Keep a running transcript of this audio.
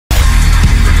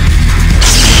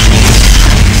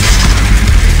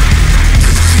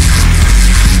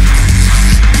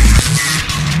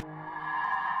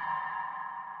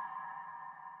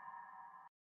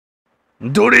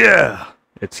Dorya!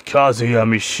 It's Kazuya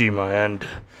Mishima, and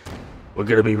we're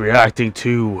gonna be reacting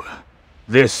to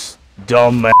this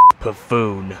dumb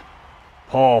buffoon,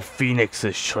 Paul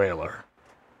Phoenix's trailer.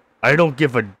 I don't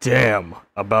give a damn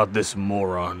about this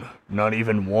moron, not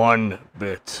even one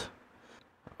bit.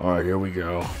 Alright, here we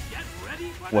go.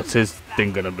 What's his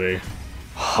thing gonna be?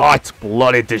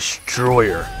 Hot-blooded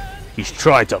destroyer. He's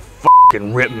trying to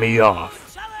fucking rip me off.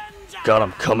 God,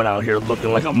 I'm coming out here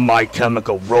looking like a My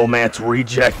Chemical Romance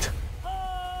reject.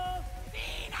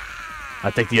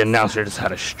 I think the announcer just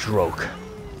had a stroke.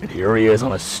 And here he is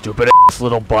on a stupid-ass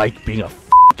little bike being a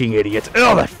fucking idiot.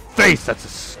 Oh, that face! That's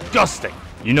disgusting!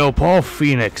 You know, Paul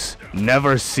Phoenix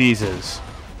never ceases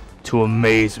to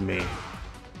amaze me.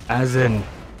 As in,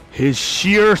 his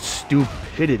sheer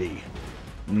stupidity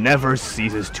never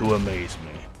ceases to amaze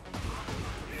me.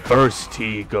 First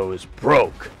he goes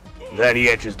broke, then he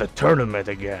enters the tournament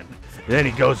again, then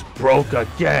he goes broke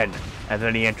again, and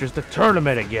then he enters the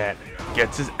tournament again,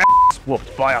 gets his ass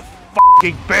whooped by a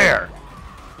fucking bear.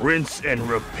 Rinse and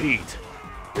repeat.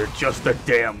 You're just a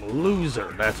damn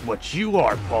loser. That's what you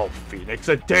are, Paul Phoenix,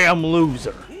 a damn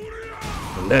loser.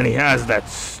 And then he has that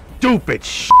stupid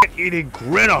shit-eating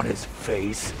grin on his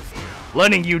face,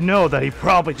 letting you know that he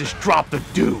probably just dropped the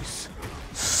deuce.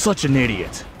 Such an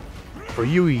idiot. For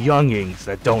you youngings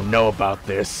that don't know about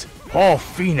this, Paul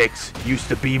Phoenix used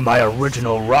to be my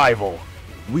original rival.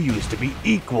 We used to be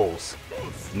equals.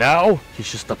 Now,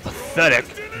 he's just a pathetic,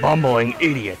 bumbling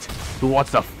idiot who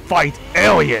wants to fight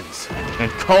aliens and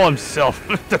call himself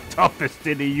the toughest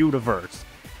in the universe.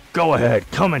 Go ahead,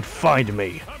 come and find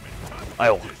me.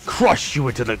 I will crush you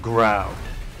into the ground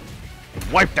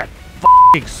and wipe that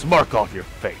fucking smirk off your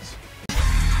face.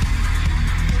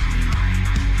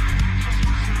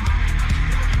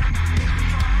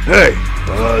 Hey,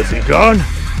 is he gone?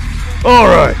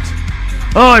 Alright.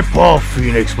 I, Paul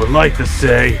Phoenix, would like to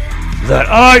say that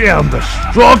I am the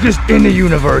strongest in the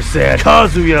universe, and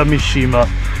Kazuya Mishima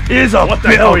is a What the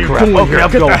hell are you doing here?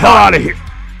 Get the hell out of here!